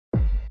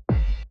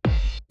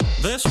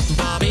This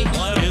Bobby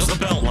is the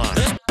belt line.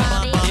 This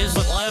Bobby is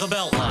the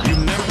belt line. You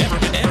never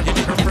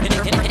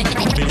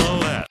hit below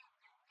that.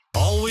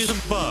 Always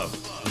above,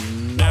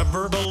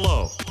 never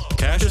below.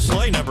 Cassius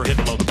Slay never hit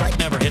below the belt.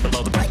 Never hit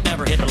below the belt.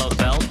 Never hit below the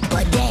belt.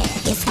 But Dad,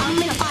 if I'm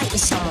in a fight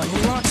with someone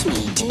who wants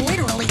me to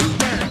literally eat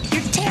dirt,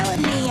 you're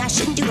telling me I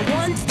shouldn't do the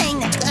one thing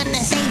that's gonna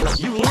save me.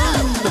 You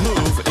learned the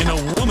move in a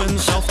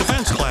woman's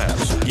self-defense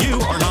class. You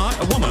are not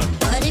a woman.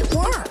 But it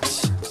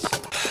works.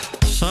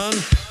 Son,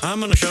 I'm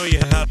gonna show you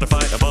how to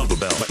fight above the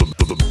belt.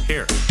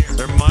 Here,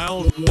 they're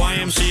mild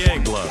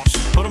YMCA gloves.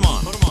 Put them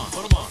on.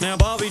 Now,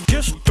 Bobby,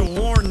 just to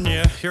warn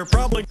you, you're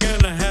probably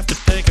gonna have to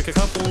take a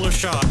couple of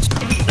shots.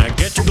 Now,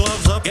 get your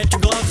gloves up. Get your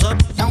gloves up.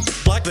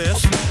 Like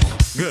this.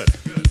 Good.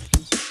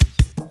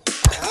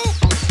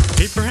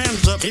 Keep your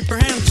hands up. Keep your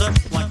hands up.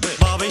 Like this.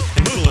 Bobby,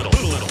 and move a little.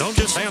 Move a little. Don't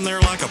just stand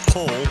there like a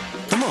pole.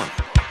 Come on.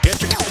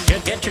 Get your.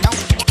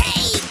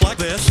 Like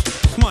this.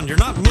 Come on, you're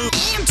not moving.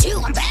 I am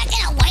too. I'm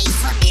backing away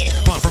from you.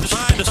 Come on, from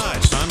side to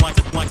side, son, like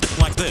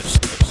this.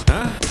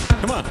 Huh?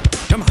 Come on.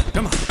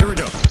 Here we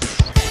go.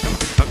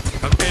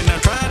 Okay, now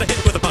try to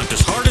hit with a punch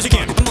as hard as you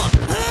can. Come on.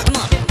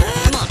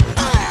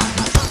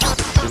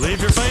 You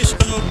leave your face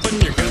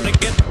open, you're gonna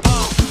get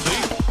popped.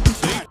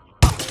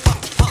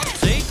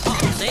 See?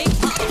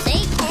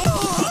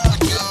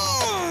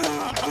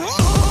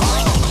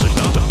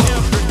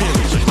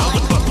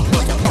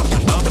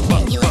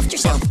 You left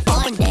yourself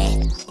open,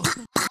 Dad.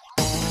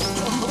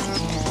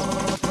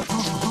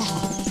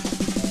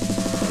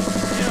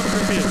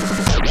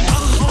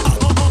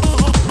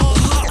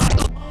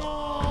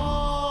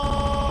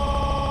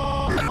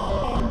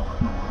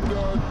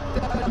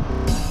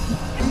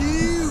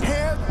 You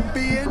have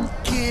been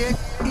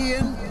kicked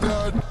in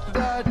the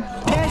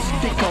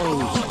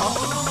testicles.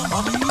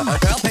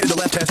 I'll pay the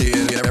left testy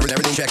and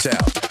everything checks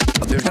out.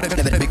 There's going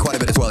to be quite a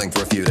bit of swelling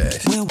for a few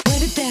days. Well,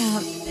 what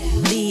about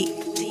the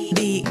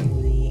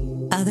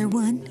other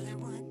one?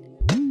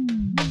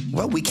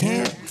 Well, we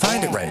can't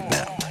find it right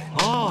now.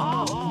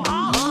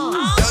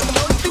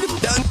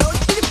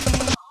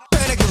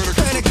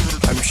 Panic.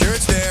 I'm sure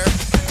it's there.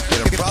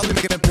 It'll probably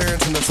make an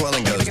appearance when the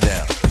swelling goes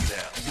down.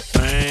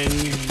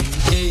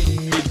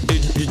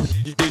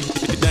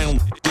 Down.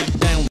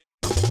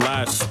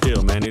 Lie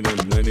still, man.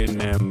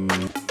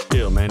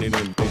 Still, man.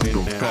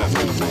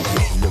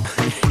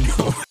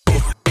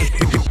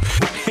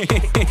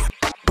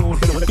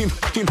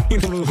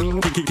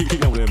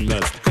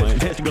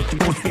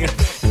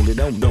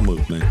 Don't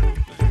move, man.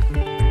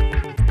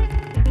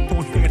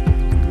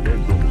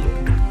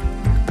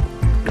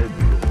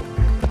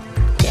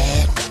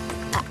 Dad,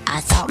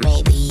 I thought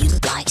maybe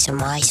you'd like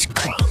some ice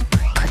cream.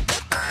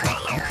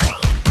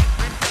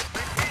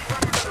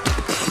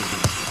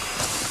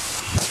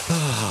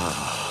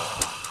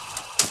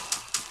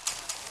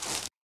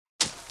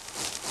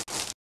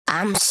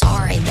 I'm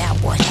sorry about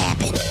what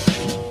happened,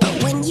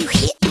 but when you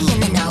hit me in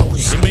the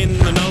nose... You mean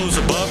the nose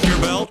above your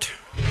belt?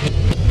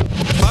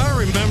 If I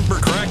remember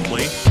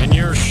correctly, and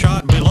your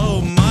shot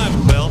below my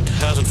belt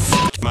hasn't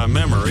f***ed my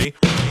memory,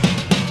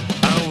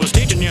 I was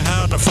teaching you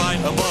how to fight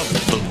above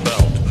the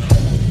belt.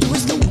 It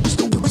was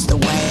the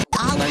way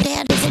I learned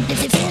how to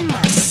defend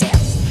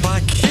myself.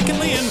 By kicking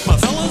me in, my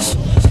fellas?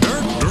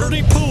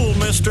 Dirty pool,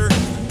 mister.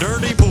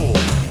 Dirty pool.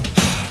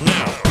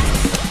 Now,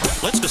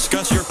 let's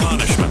discuss your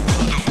punishment.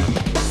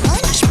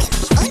 Punishment,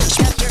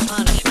 your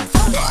punishment.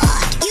 For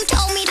what? You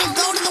told me to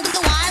go to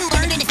the Y and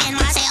learn to defend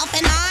myself,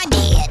 and I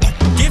did.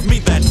 Give me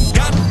that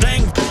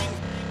goddamn...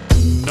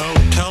 No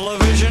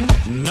television,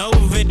 no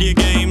video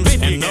games,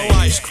 and no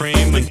ice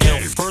cream until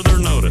further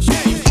notice.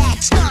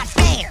 That's not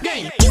fair.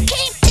 You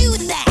can't do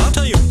that. I'll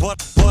tell you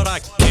what I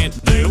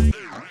can't do.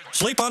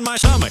 Sleep on my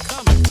stomach.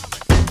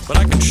 But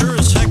I can sure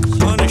as heck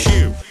punish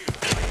you.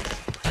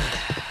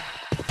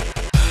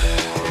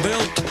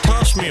 Bill,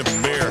 toss me a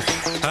beer.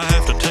 I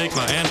have to take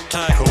my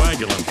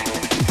anticoagulant.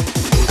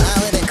 I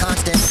live in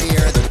constant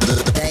fear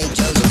the day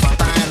Joseph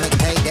finally can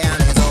take down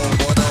his old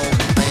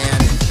man.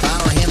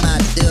 Follow him,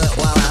 I'd do it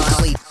while I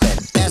sleep.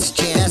 Best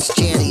chance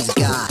he's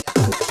got.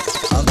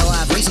 Although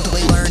I've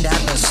recently learned how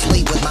to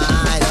sleep with my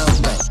eyes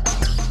open.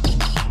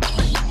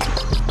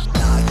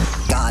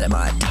 God, am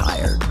I tired.